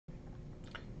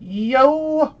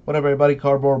Yo! What up, everybody?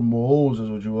 Cardboard Moses,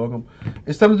 would you welcome?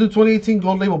 It's time to do 2018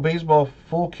 Gold Label Baseball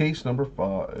full case number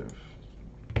 5.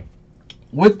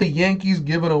 With the Yankees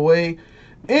giving away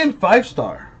in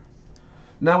 5-star.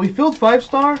 Now, we filled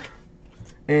 5-star,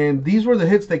 and these were the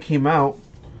hits that came out.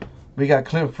 We got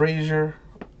Clint Frazier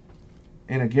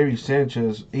and a Gary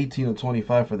Sanchez, 18 of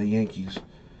 25 for the Yankees.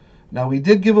 Now, we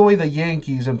did give away the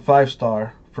Yankees in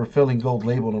 5-star for filling Gold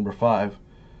Label number 5.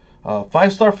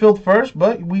 5-star filled first,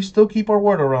 but we still keep our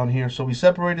word around here. So we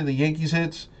separated the Yankees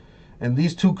hits, and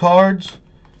these 2 cards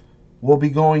will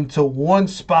be going to 1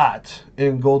 spot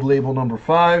in Gold Label number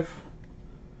 5.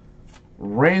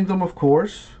 Random, of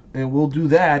course, and we'll do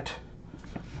that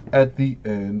at the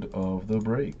end of the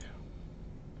break.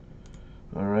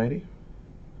 Alrighty.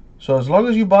 So as long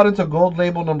as you bought into Gold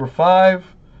Label number 5,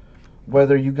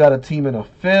 whether you got a team in a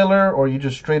filler or you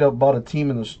just straight up bought a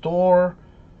team in the store,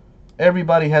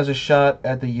 everybody has a shot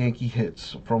at the Yankee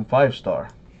hits from 5-star.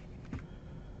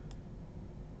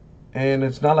 And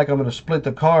it's not like I'm going to split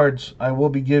the cards. I will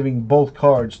be giving both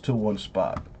cards to 1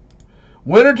 spot.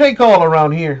 Winner take all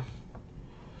around here.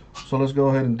 So let's go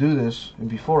ahead and do this. And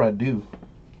before I do,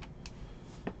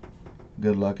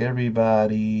 good luck,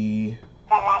 everybody.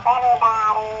 Good luck,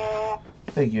 everybody.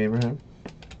 Thank you, Abraham.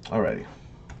 Alrighty.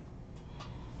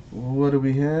 What do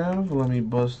we have? Let me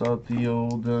bust out the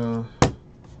old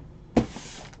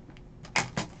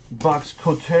box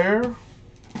Cotter.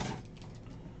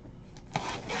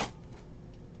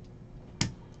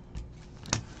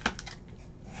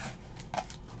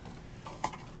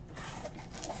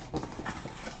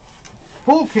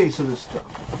 Full case of this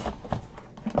stuff.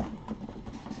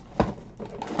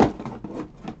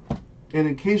 And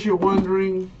in case you're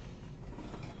wondering,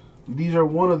 these are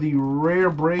one of the rare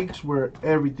breaks where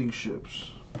everything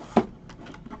ships.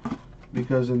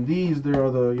 Because in these there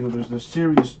are the, there's the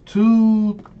series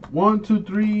 1, 2,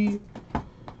 3.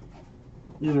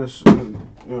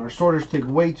 Our sorters take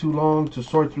way too long to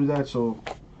sort through that, so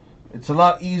it's a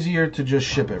lot easier to just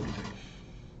ship everything.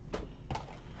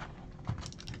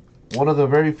 One of the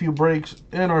very few breaks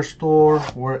in our store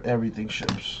where everything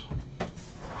ships.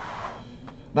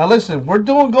 Now listen, we're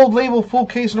doing Gold Label full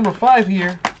case number 5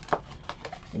 here.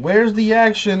 Where's the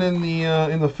action in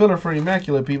the filler for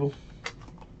Immaculate, people?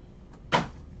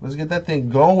 Let's get that thing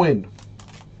going.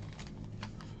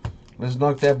 Let's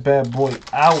knock that bad boy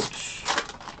out.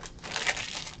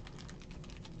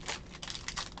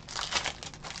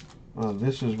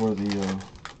 This is where the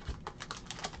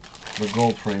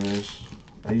gold frame is.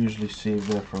 I usually save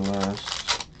that for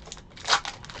last.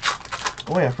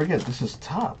 Oh wait, I forget. This is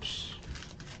tops.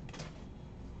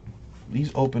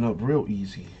 These open up real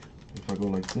easy. If I go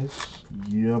like this,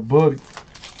 yeah, buddy.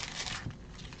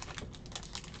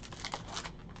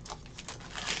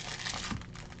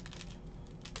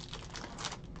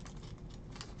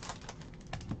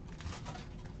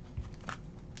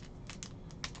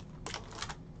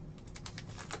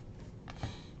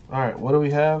 Alright, what do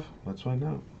we have? Let's find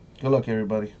out. Good luck,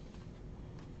 everybody.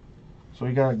 So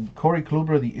we got Corey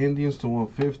Kluber, the Indians, to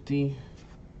 150.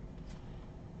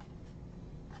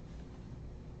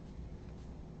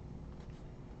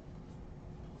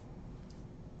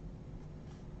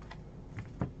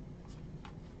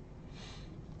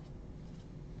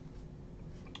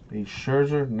 A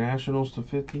Scherzer, Nationals, to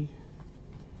 50.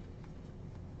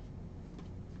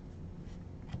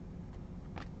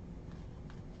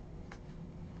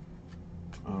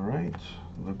 Alright,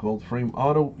 the gold frame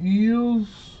auto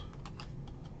Eels.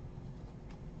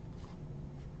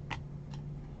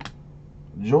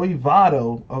 Joey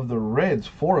Votto of the Reds,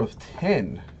 4 of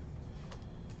 10.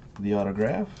 The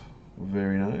autograph,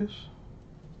 very nice.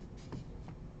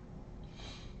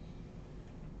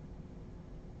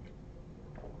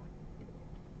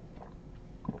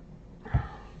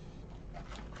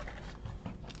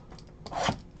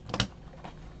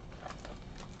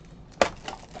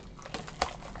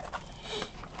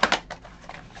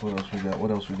 What else we got?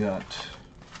 What else we got?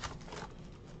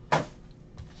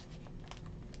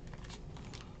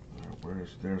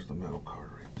 There's the metal card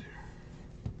right there.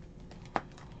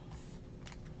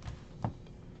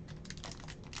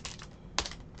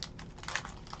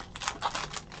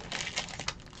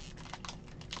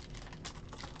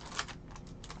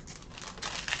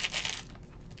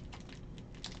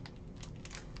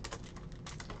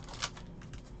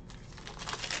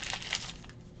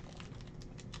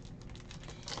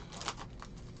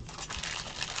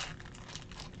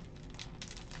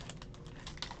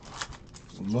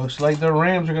 Looks like the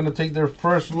Rams are going to take their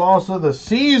first loss of the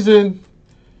season.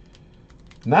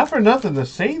 Not for nothing, the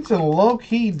Saints in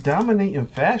low-key dominating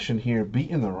fashion here,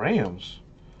 beating the Rams.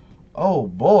 Oh,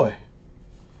 boy.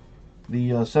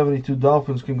 The 72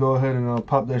 Dolphins can go ahead and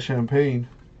pop that champagne.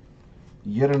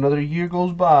 Yet another year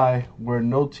goes by where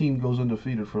no team goes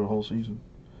undefeated for a whole season.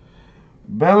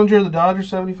 Bellinger, the Dodgers,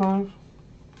 75.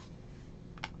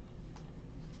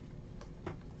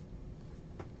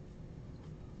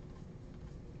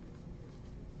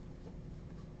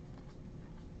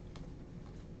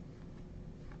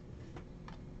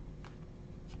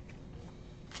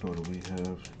 What do we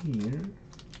have here?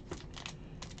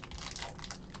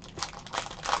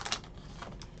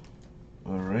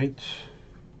 All right.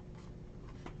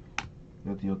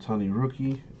 Got the Ohtani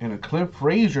rookie and a Clint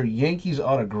Frazier Yankees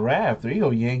autograph. There you go,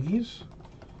 Yankees.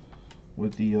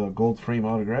 With the gold frame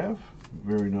autograph.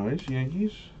 Very nice,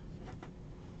 Yankees.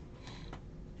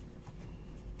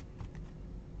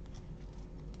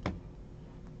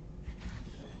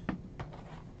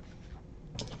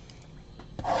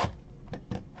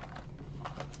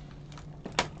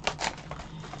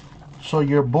 So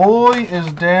your boy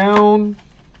is down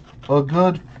a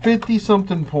good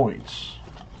 50-something points.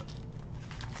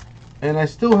 And I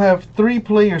still have 3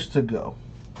 players to go.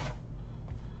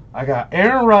 I got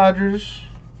Aaron Rodgers,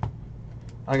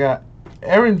 I got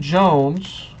Aaron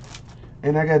Jones,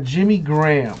 and I got Jimmy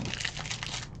Graham.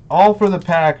 All for the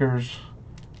Packers,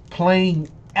 playing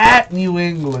at New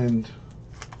England.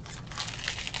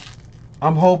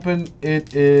 I'm hoping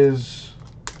it is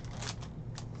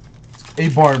a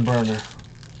barn burner.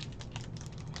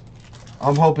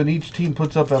 I'm hoping each team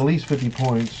puts up at least 50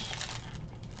 points.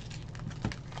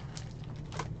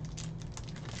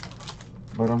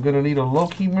 But I'm going to need a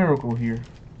low-key miracle here.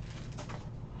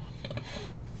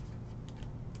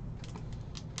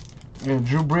 And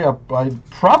Drew Brees, I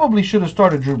probably should have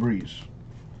started Drew Brees.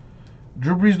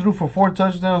 Drew Brees threw for 4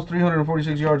 touchdowns,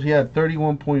 346 yards. He had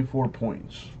 31.4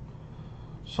 points.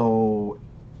 So,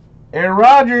 Aaron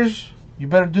Rodgers, you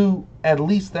better do at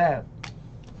least that.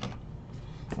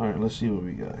 All right, let's see what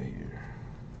we got here.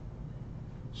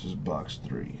 This is box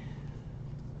 3.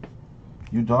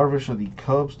 Yu Darvish of the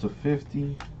Cubs to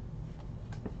 50.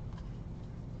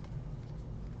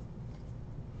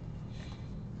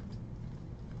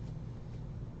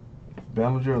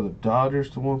 Bellinger of the Dodgers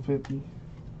to 150.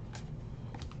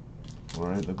 All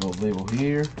right, the gold label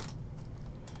here.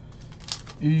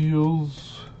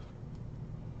 Eels.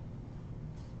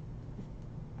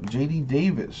 J.D.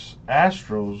 Davis,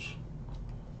 Astros,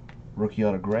 rookie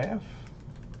autograph.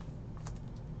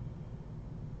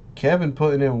 Kevin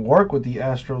putting in work with the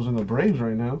Astros and the Braves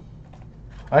right now.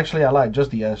 Actually, I like just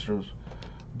the Astros.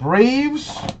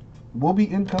 Braves will be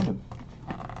incoming.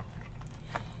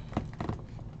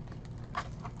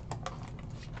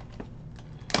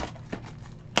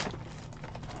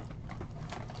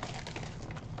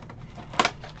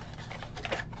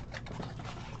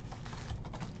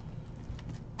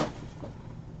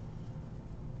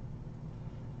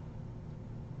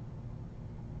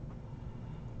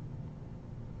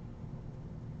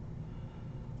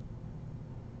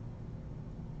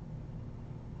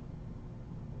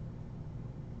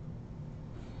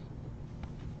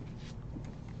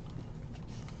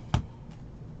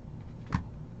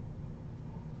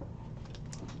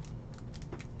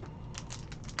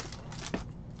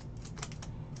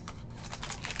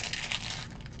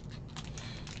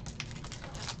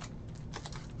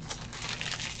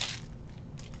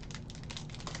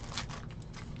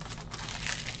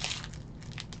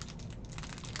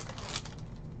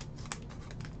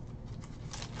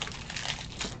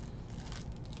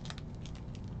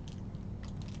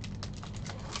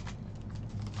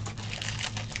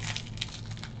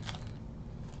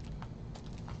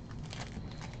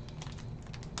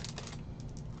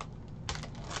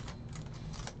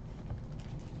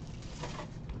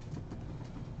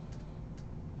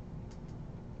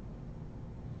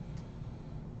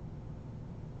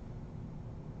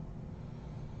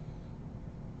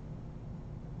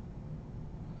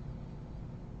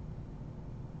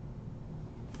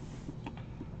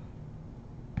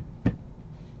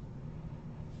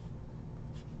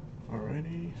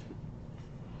 Alrighty.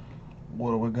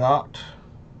 What do we got?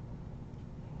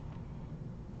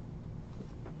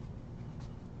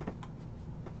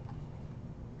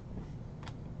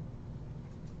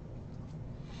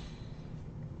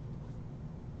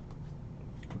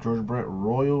 George Brett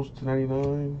Royals to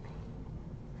 99.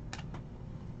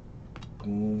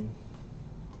 Boom.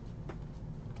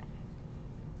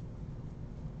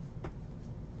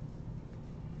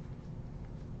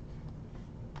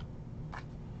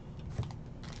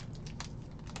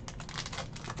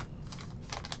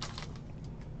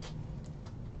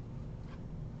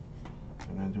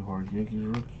 Hard Yankees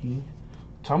rookie.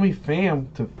 Tommy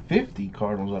Pham to 50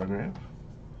 Cardinals autograph.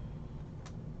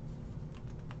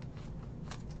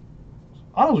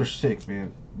 Autos are sick,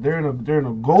 man. They're in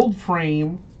a gold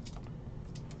frame,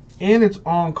 and it's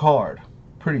on card.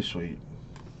 Pretty sweet.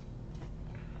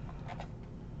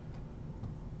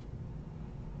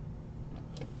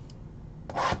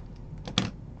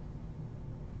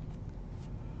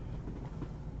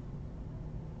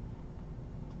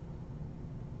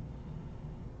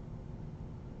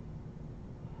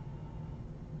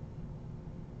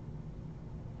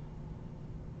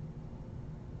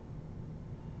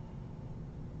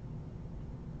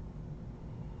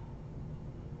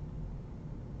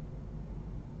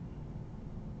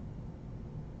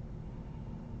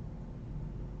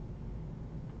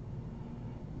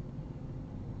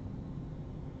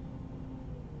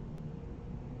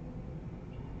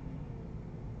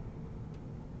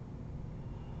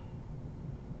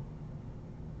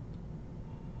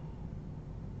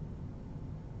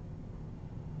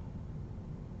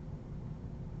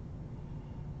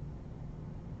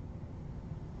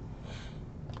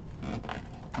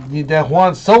 Need that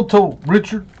Juan Soto,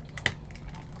 Richard.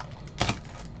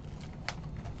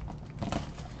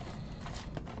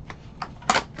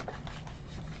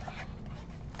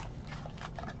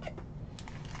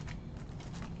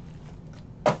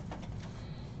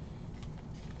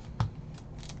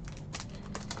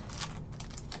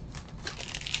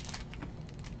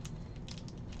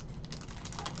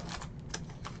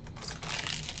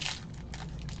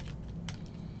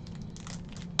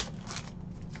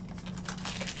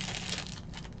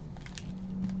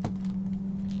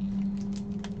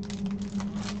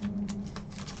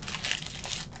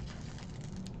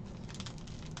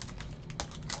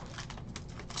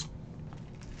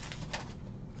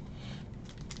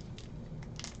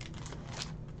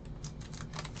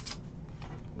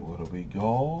 What do we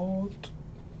got?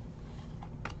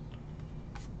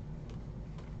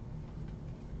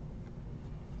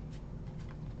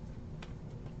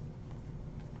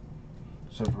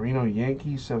 Severino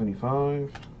Yankees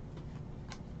 75.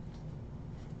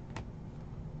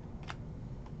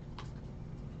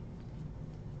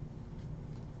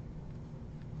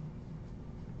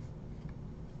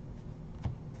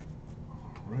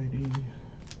 Alrighty.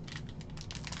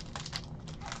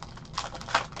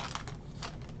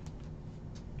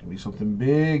 Give me something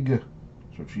big. That's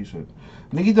what she said.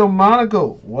 Nicky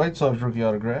Delmonico, White Sox rookie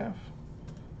autograph.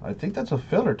 I think that's a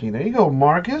filler team. There you go,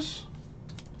 Marcus.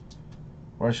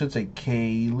 Or I should say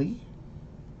Kaylee.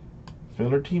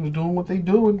 Filler team's doing what they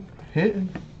doing. Hitting.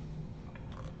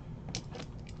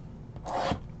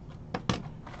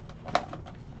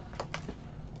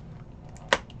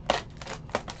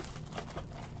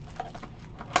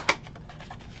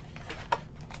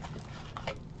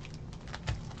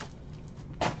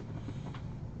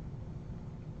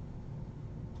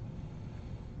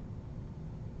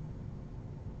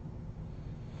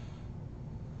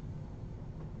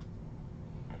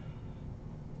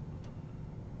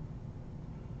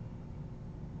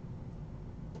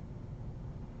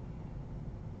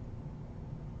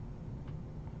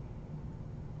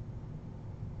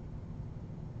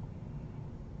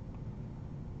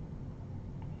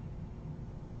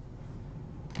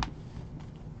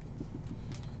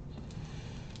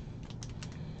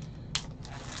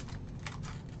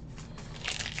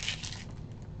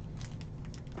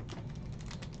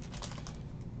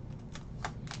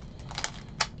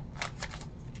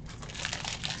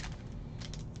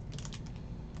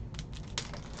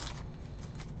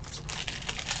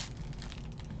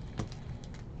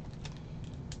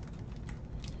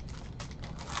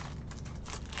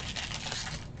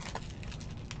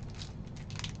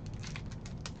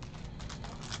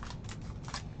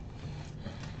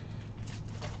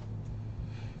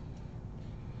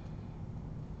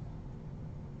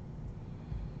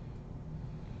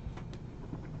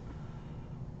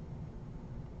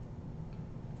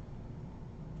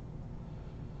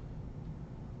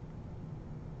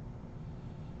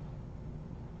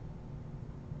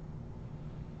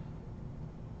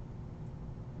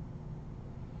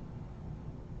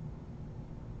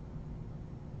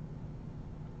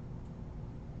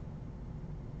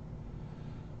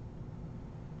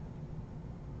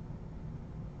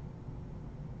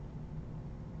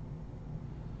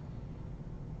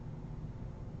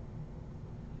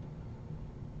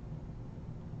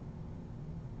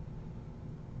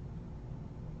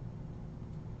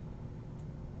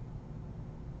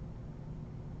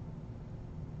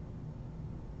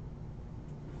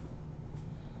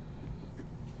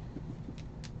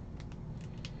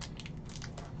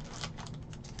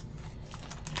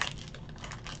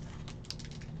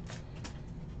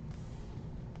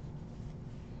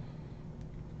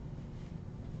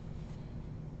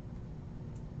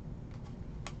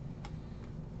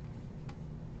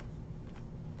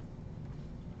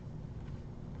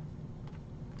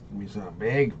 me something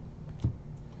big.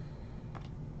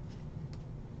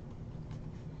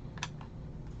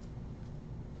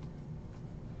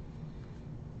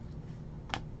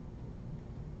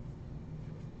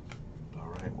 All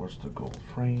right, what's the gold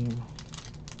frame?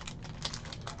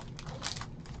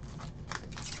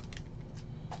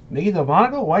 Nicky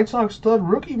Delmonico, White Sox stud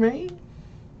rookie, man.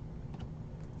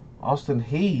 Austin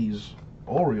Hayes,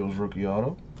 Orioles rookie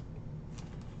auto.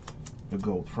 The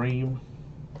gold frame.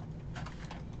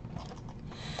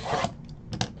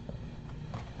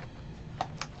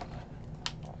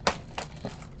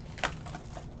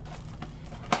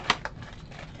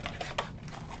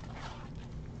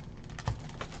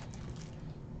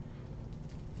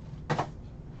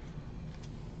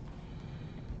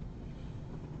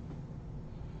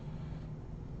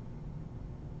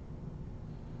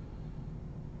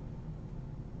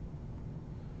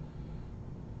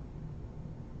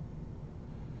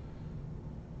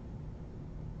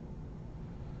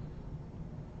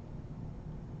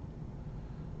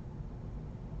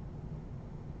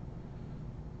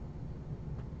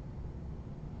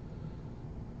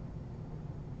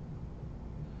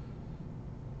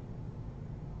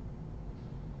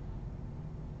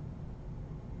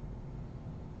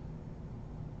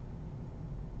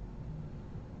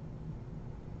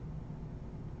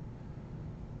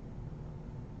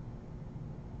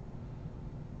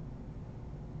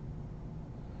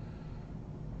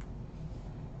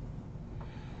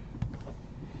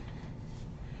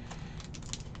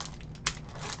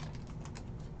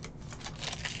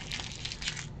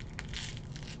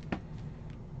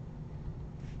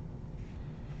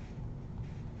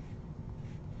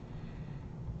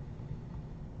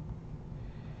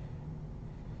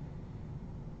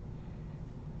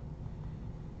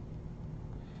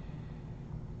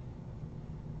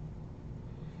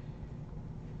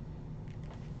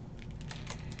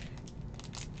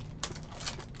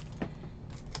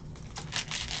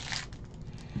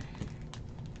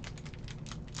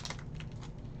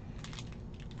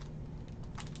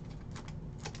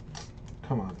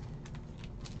 Come on.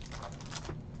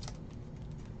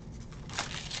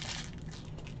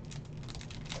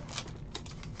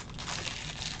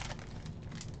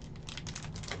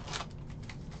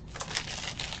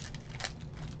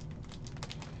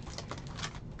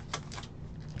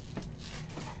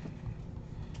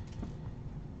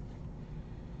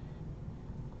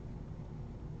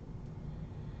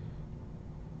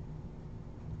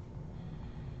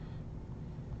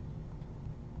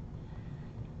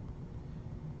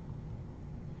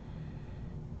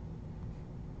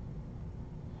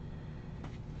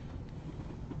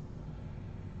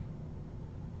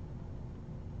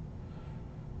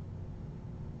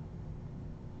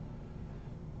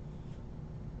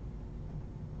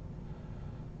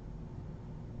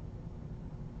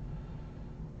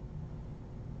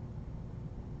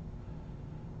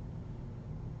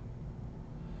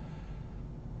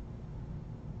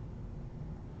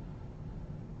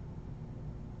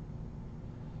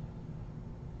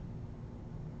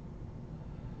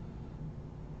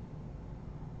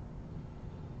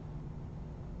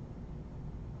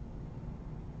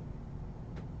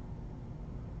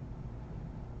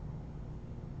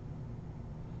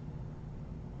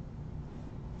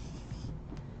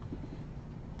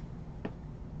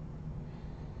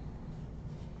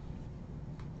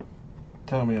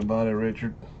 Tell me about it,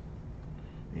 Richard.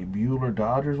 A Bueller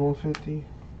Dodgers 150.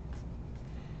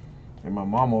 And my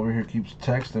mom over here keeps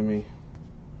texting me.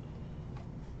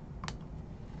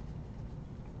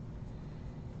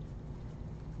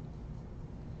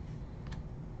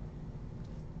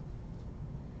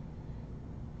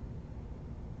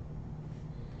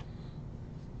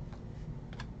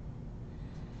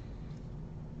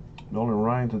 Nolan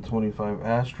Ryan to 25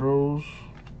 Astros.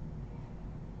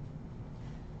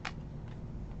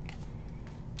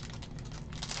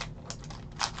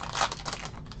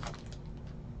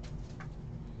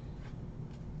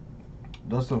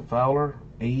 Dustin Fowler,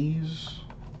 A's,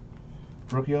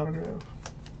 rookie autograph.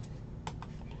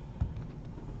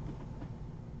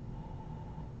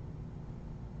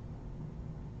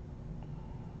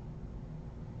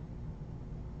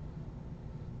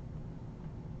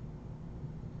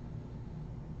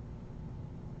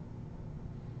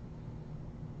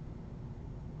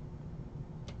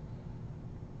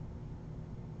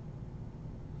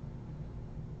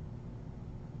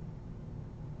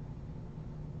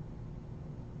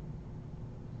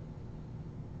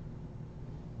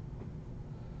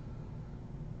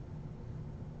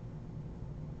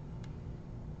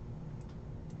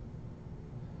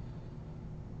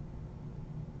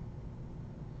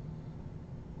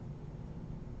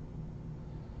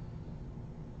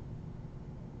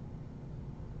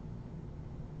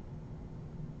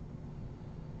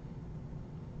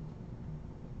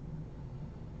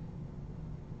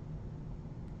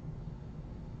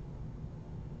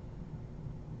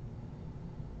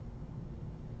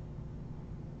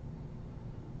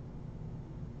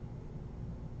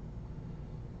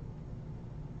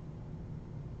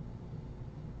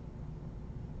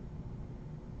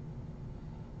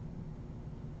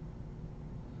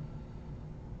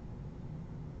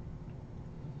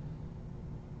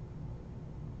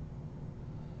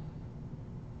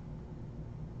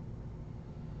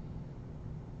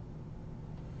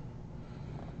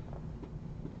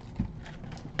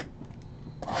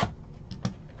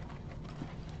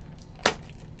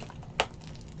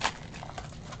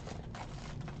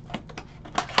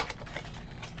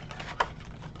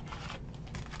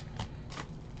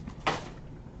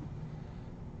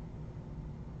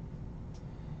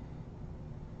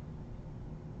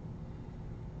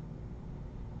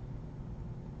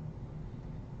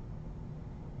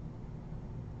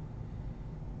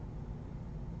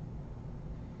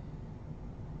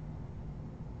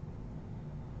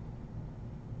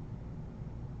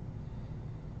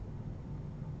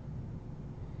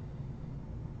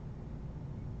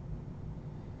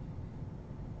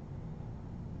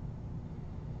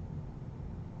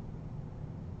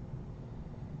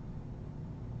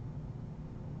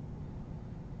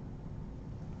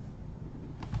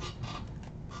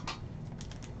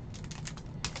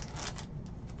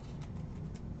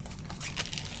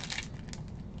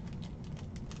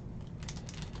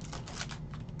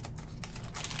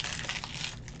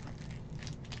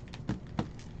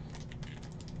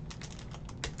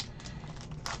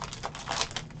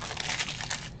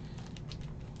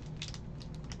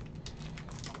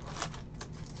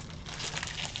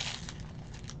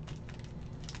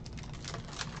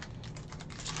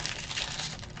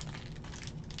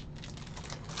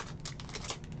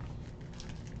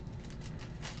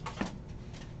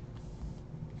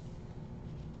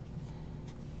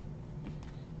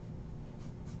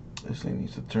 This thing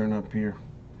needs to turn up here.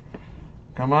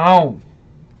 Come on.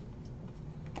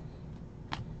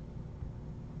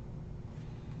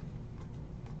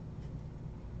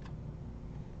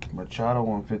 Machado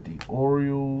 150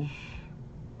 Orioles.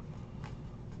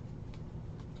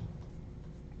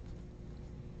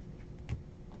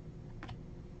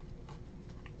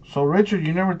 So Richard,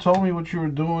 you never told me what you were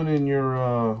doing in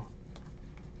your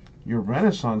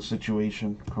Renaissance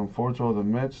situation. Conforto of the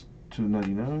Mets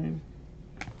 299.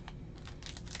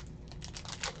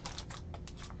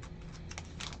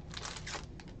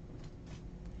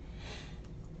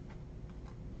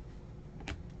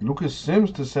 Lucas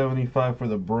Sims to 75 for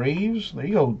the Braves. There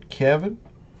you go, Kevin.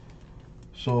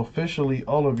 So officially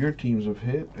all of your teams have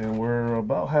hit, and we're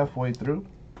about halfway through.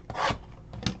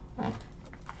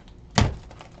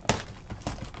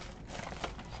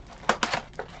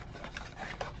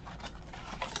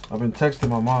 I've been texting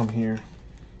my mom here.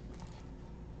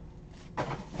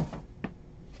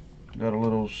 Got a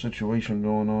little situation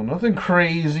going on. Nothing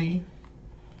crazy.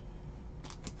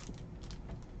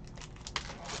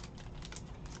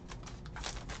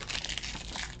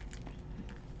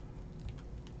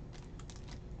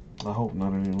 I hope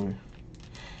not, anyway.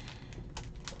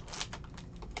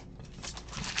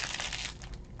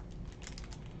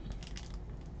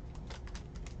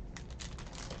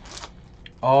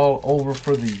 All over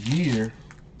for the year.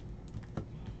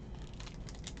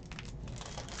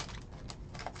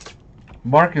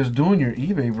 Marcus doing your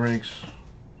eBay breaks.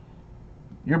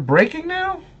 You're breaking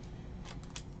now?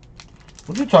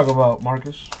 What'd you talk about,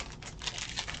 Marcus?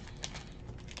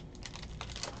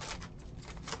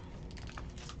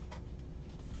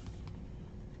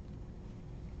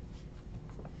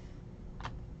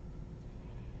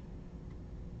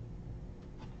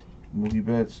 Mookie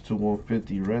Betts to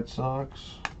 150 Red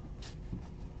Sox.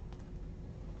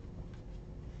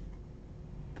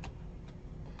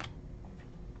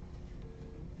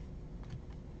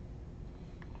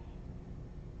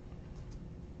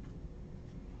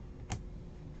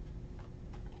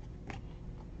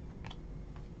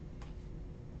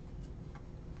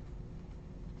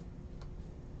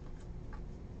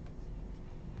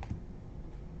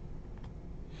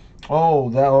 Oh,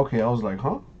 that okay. I was like,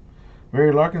 huh?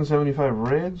 Barry Larkin 75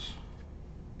 Reds.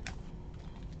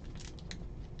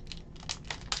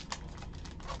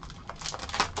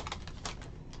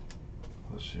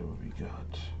 Let's see what we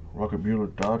got. Rocket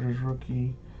Buehler Dodgers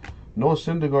rookie. Noah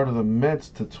Syndergaard of the Mets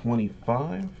to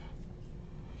 25.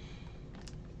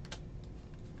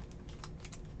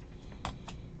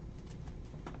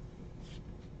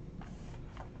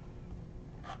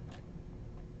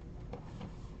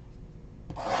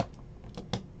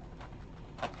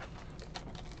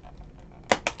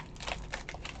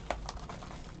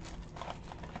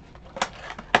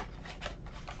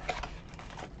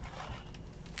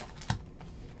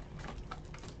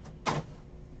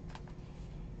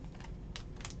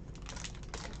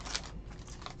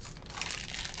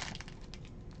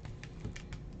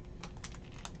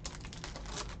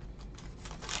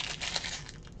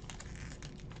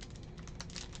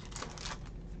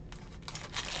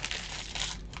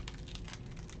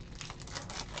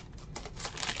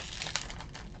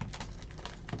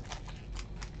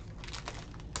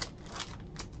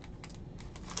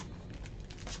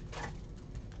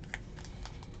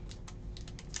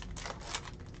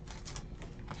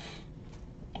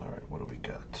 What do we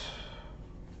got?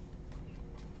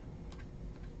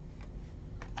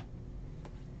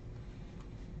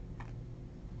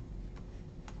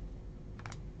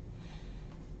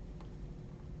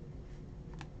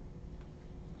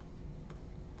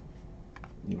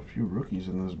 A few rookies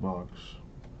in this box.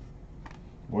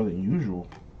 More than usual.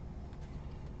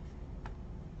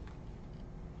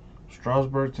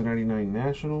 Strasburg to 99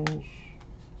 Nationals.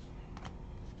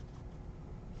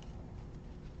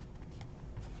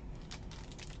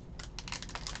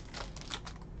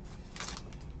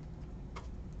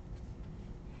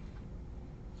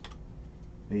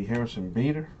 A Harrison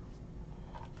Bader.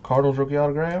 Cardinals rookie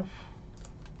autograph.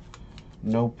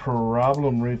 No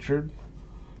problem, Richard.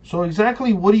 So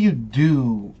exactly what do you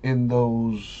do in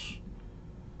those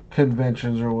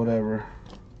conventions or whatever?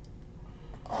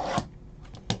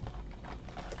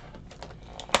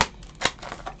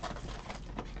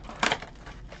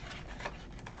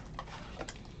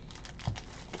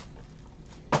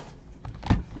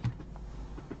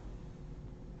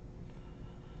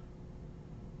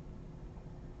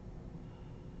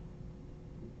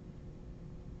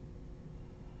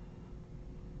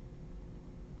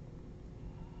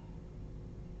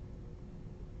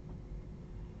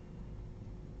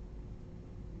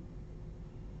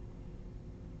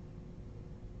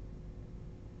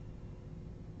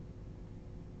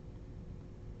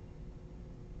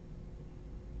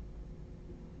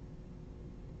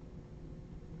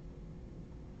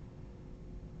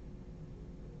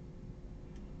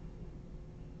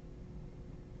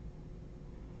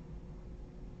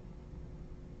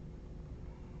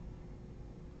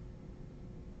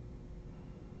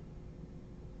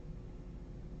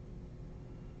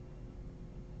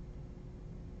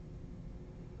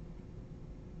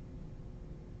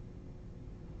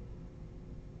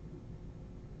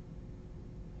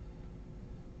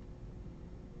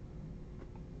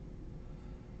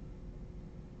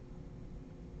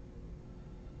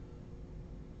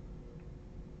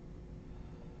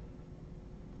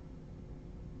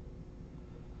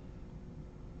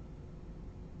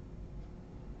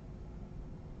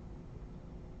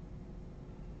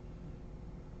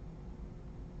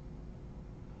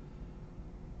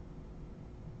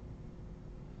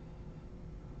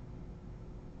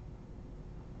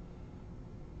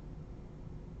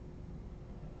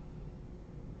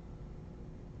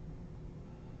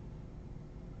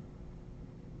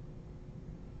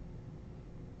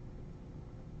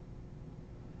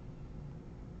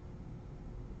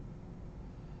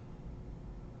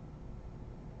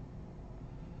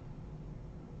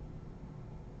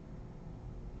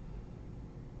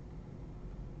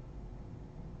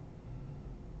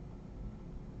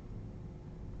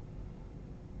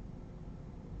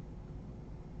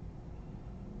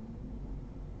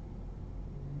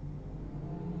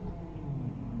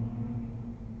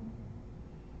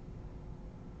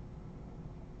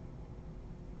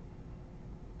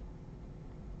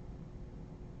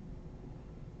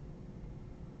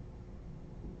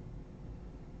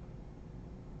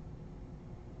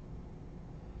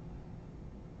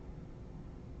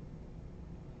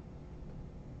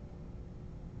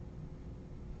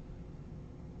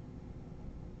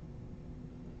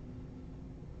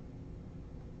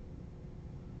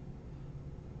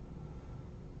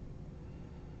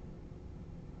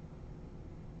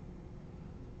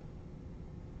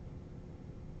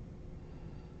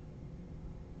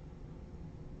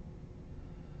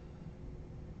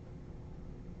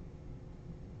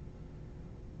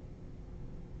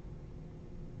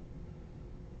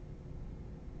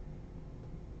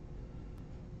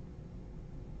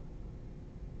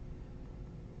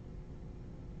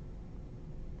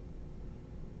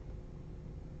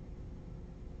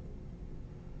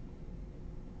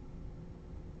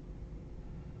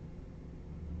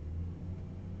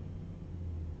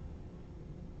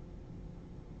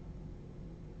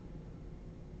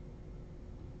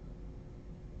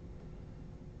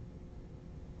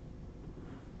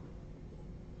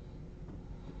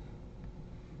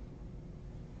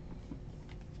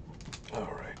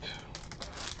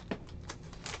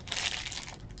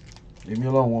 Leave me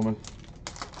alone, woman.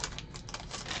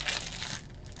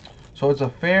 So it's a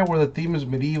fair where the theme is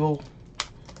medieval.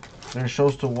 There are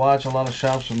shows to watch, a lot of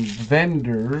shops and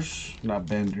vendors, not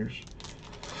benders.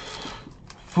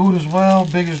 Food as well.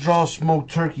 Biggest draw, smoked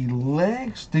turkey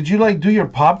legs. Did you like do your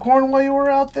popcorn while you were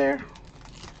out there?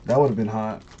 That would have been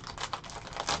hot.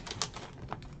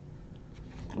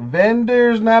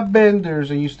 Vendors, not benders.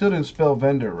 And you still didn't spell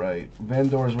vendor right.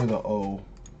 Vendors with an O.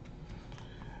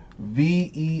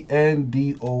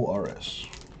 Vendors.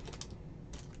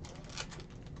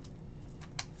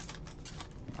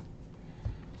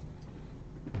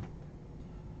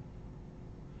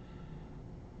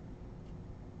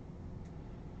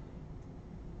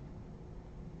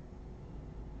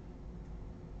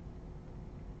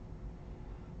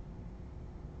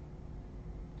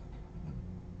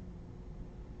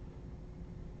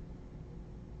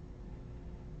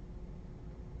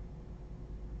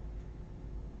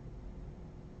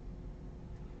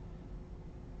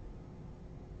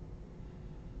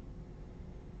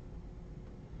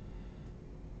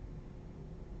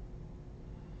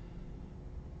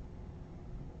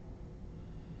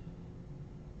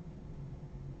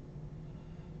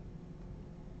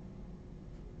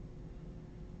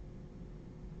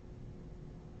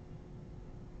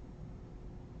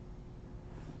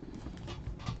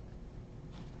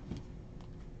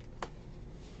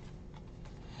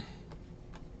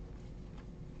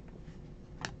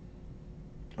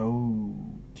 Oh,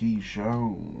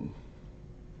 Keyshawn.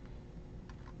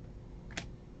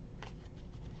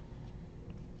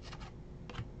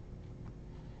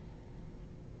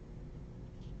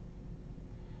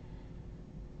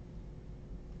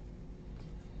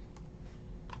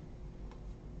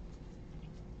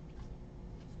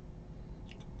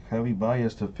 Heavy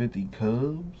bias to 50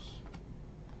 Cubs.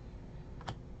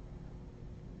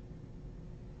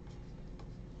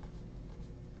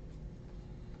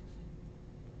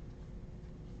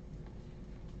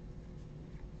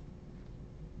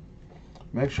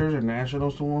 Max Scherzer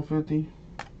Nationals to 150.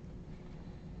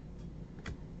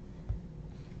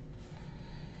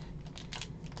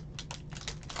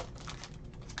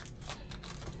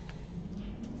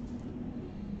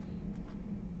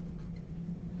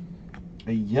 A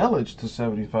Yelich to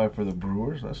 75 for the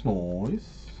Brewers. That's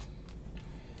nice.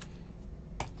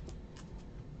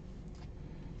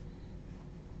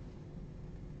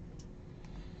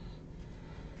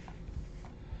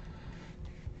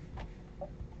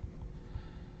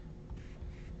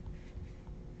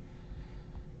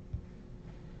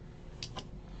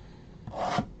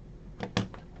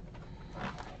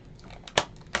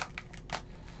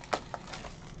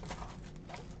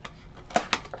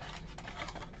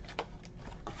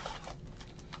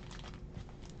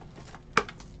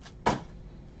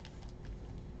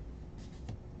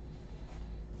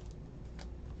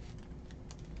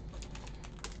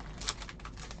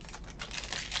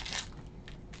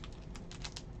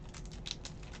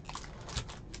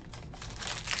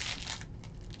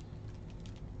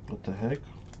 What the heck?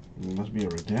 There must be a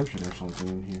redemption or something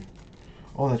in here.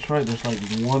 Oh, that's right. There's like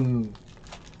one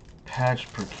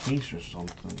patch per case or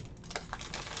something.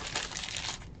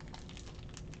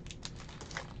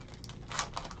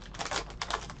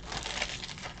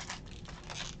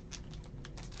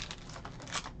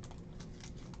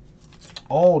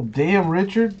 Oh, damn,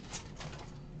 Richard.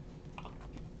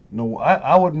 No,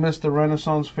 I would miss the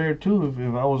Renaissance Fair too if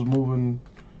I was moving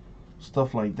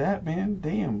stuff like that, man.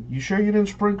 Damn. You sure you didn't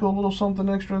sprinkle a little something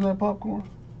extra in that popcorn?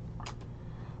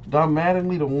 Don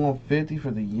Mattingly to 150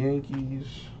 for the Yankees.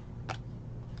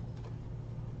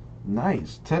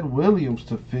 Nice. Ted Williams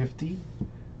to 50.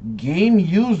 Game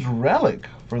used relic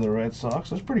for the Red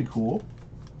Sox. That's pretty cool.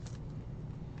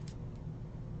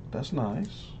 That's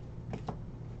nice.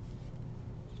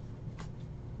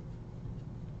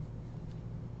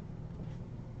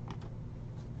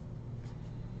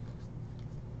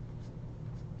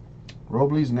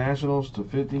 Robles Nationals to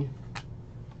 50.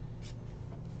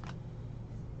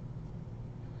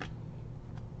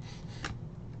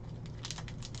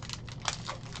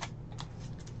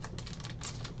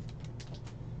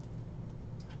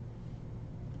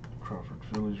 Crawford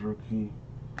Phillies rookie.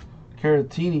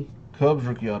 Caratini Cubs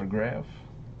rookie autograph.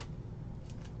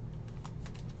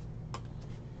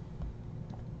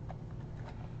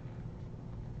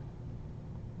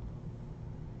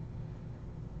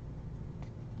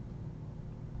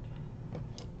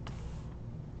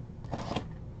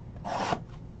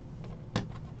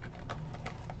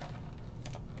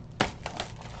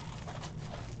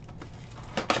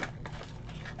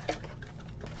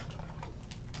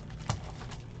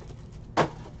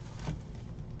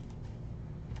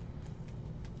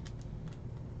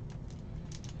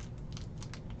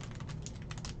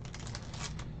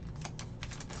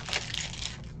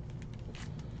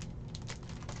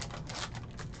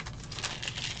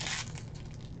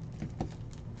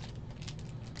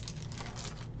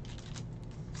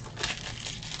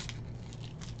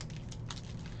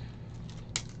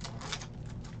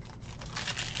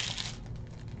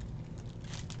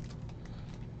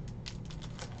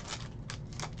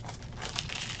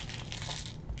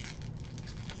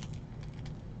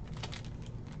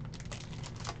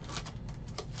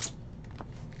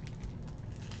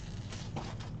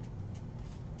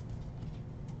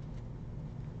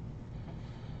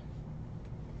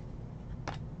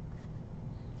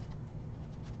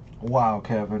 Wow,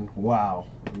 Kevin. Wow.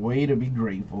 Way to be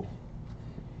grateful.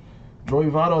 Joey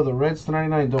Votto, the Reds to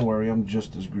 99. Don't worry, I'm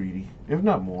just as greedy, if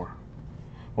not more.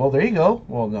 Well, there you go.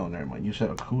 Well, no, never mind. You said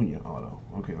Acuna auto.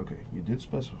 Okay, okay. You did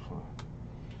specify.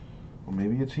 Well,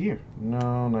 maybe it's here.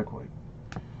 No, not quite.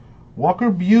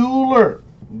 Walker Buehler,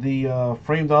 the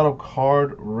framed auto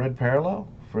card red parallel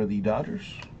for the Dodgers.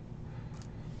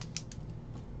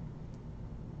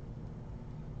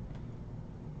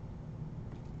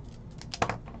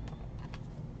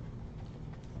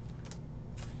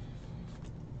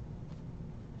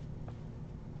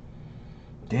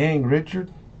 Dang,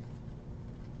 Richard.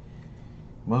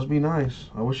 Must be nice.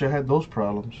 I wish I had those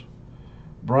problems.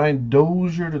 Brian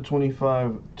Dozier to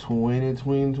 25, Twins.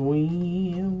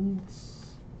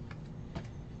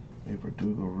 A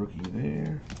Verdugo rookie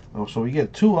there. Oh, so we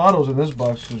get 2 autos in this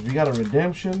box because we got a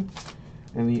redemption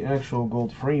and the actual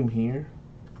gold frame here.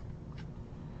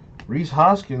 Rhys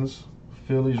Hoskins,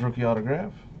 Phillies rookie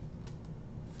autograph.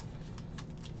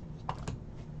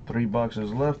 3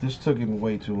 boxes left. This took in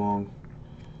way too long.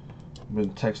 I've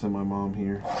been texting my mom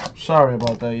here. Sorry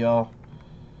about that, y'all.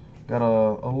 Got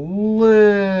a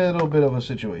little bit of a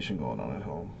situation going on at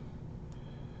home.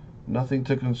 Nothing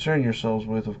to concern yourselves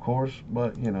with, of course,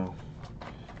 but, you know.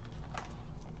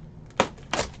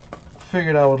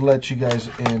 Figured I would let you guys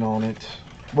in on it.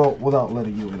 Well, without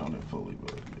letting you in on it fully,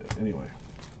 but yeah, anyway.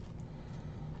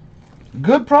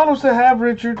 Good problems to have,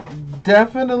 Richard.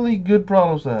 Definitely good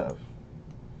problems to have.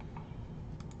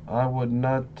 I would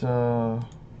not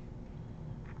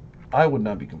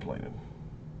be complaining.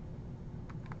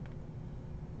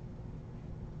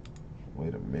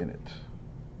 Wait a minute.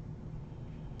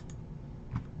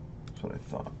 That's what I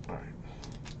thought. All right.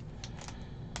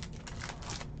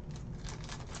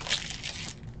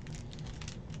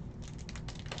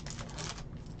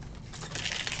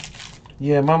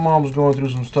 Yeah, my mom's going through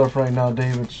some stuff right now,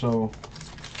 David, so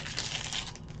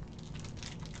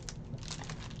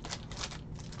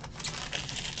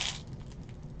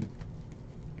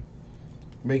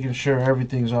making sure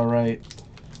everything's all right.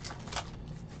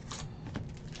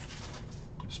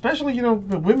 Especially, you know,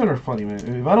 women are funny, man.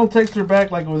 If I don't text her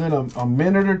back, like, within a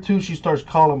minute or two, she starts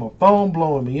calling my phone,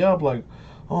 blowing me up, like,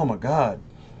 oh, my God.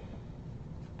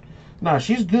 Nah,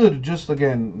 she's good. Just,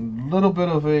 again, a little bit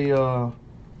of a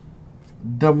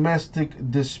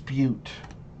domestic dispute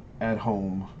at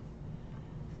home.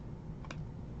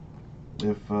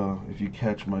 If you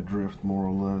catch my drift, more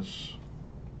or less.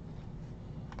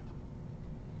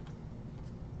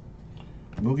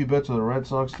 Mookie Betts of the Red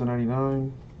Sox to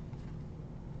 99.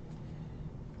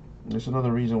 It's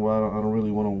another reason why I don't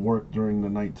really want to work during the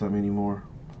nighttime anymore.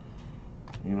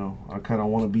 You know, I kind of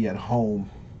want to be at home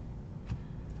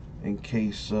in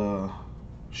case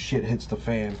shit hits the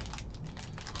fan.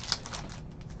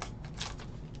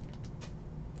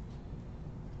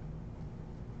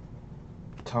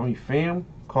 Tommy Pham,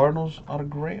 Cardinals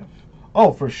autograph.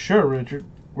 Oh, for sure, Richard.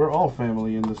 We're all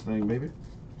family in this thing, baby.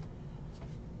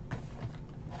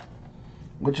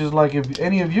 Which is like if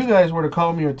any of you guys were to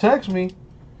call me or text me,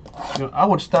 you know, I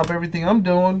would stop everything I'm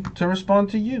doing to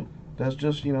respond to you. That's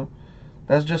just, you know,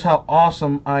 that's just how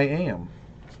awesome I am.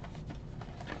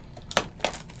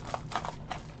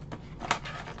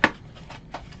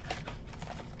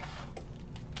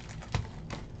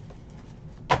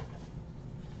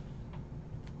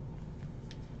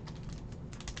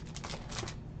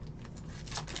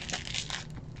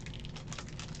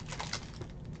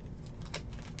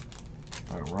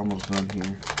 All right, we're almost done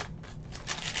here.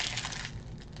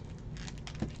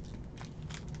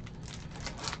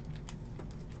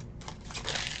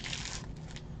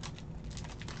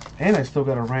 And I still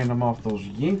got to random off those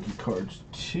Yankee cards,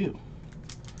 too.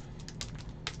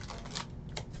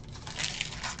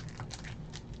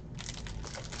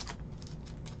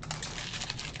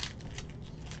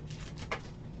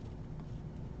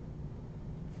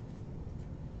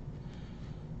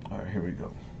 All right, here we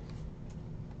go.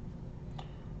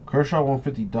 Kershaw,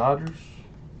 150 Dodgers.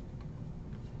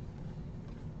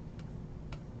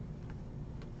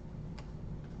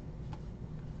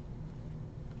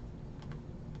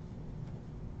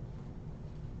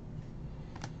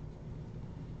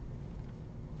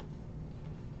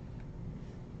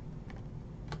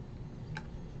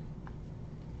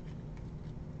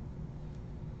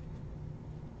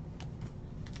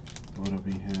 What do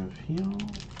we have here?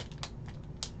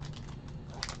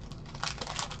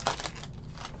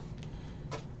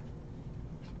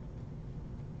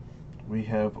 We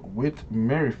have Whit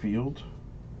Merrifield,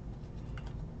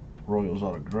 Royals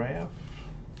autograph.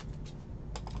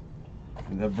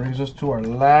 And that brings us to our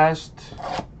last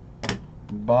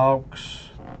box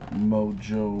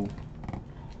mojo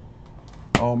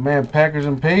Oh man, Packers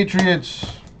and Patriots.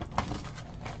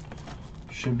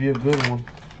 Should be a good one.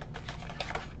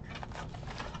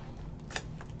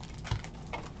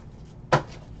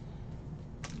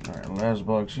 Alright, last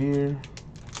box here.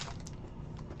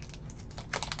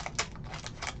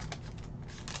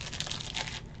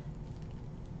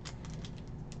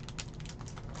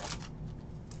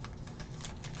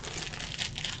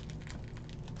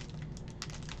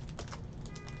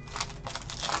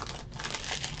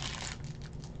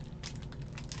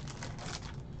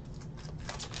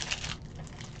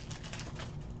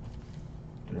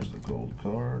 There's the gold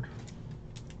card.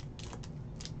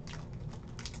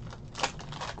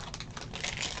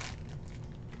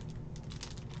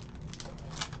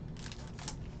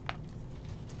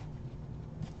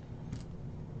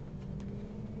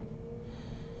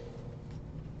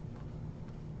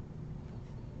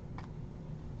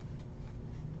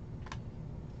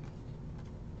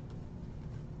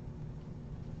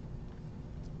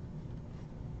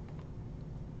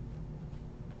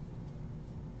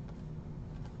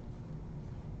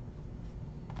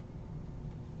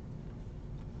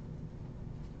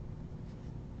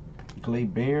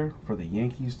 Bear for the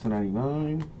Yankees to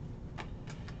 99.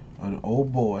 And oh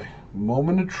boy,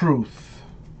 moment of truth.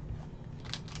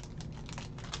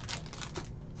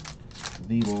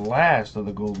 The last of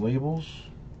the gold labels.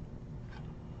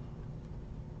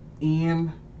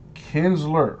 Ian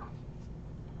Kinsler.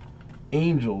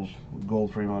 Angels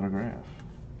gold frame autograph.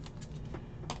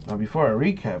 Now before I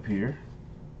recap here,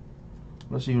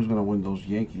 let's see who's going to win those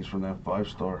Yankees from that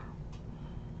 5-star.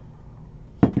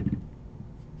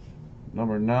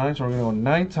 Number 9, so we're going to go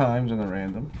 9 times in the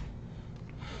random.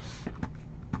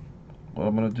 What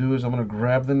I'm going to do is I'm going to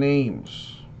grab the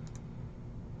names.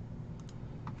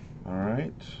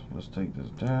 Alright, let's take this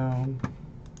down.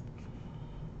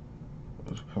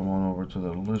 Let's come on over to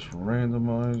the list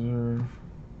randomizer.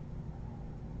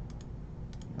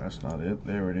 That's not it.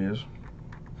 There it is.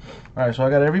 Alright, so I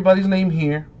got everybody's name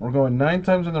here. We're going 9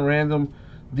 times in the random.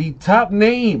 The top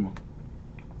name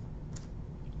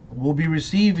will be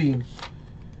receiving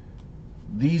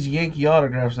these Yankee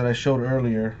autographs that I showed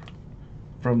earlier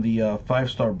from the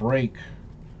 5-star break.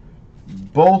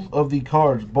 Both of the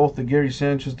cards, both the Gary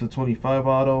Sanchez to 25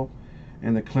 auto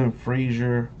and the Clint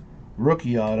Frazier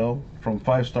rookie auto from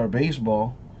 5-star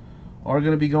baseball, are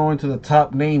going to be going to the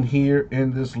top name here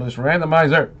in this list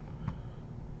randomizer.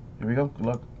 Here we go. Good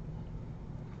luck.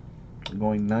 We're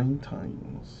going 9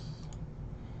 times.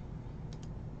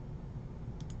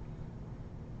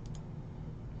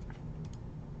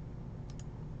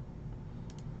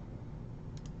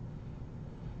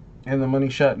 And the money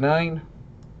shot 9.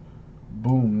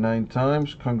 Boom, 9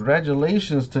 times.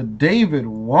 Congratulations to David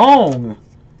Wong.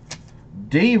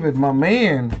 David, my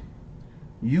man,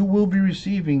 you will be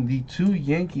receiving the 2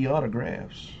 Yankee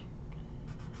autographs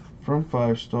from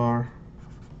 5-star.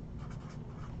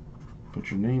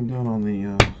 Put your name down on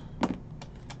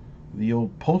the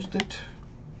old post-it.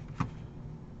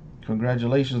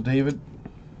 Congratulations, David.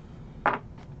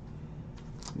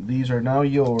 These are now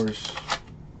yours.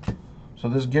 So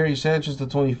this Gary Sanchez to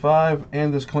 25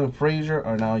 and this Clint Frazier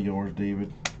are now yours,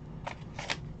 David.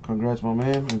 Congrats, my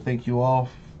man, and thank you all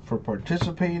for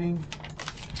participating.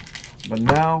 But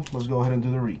now, let's go ahead and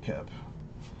do the recap.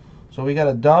 So we got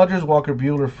a Dodgers Walker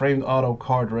Buehler framed auto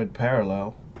card red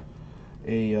parallel.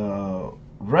 A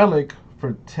relic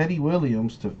for Teddy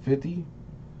Williams to 50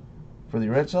 for the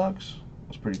Red Sox.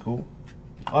 That's pretty cool.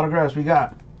 Autographs we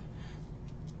got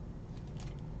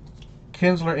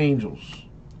Kinsler Angels,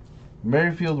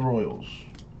 Merrifield Royals,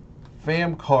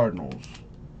 Pham Cardinals,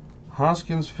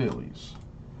 Hoskins Phillies,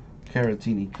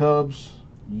 Caratini Cubs,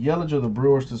 Yelich of the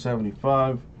Brewers to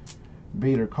 75,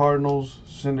 Bader Cardinals,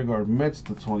 Syndergaard Mets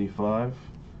to 25,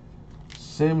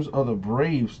 Sims of the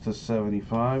Braves to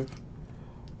 75,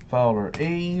 Fowler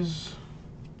A's,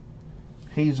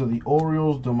 Hayes of the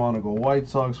Orioles, Delmonico White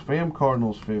Sox, Pham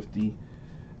Cardinals 50,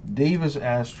 Davis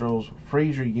Astros,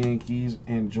 Frazier Yankees,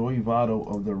 and Joey Votto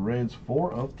of the Reds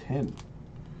 4 of 10.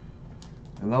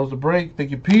 And that was the break. Thank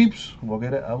you, peeps. We'll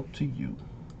get it out to you.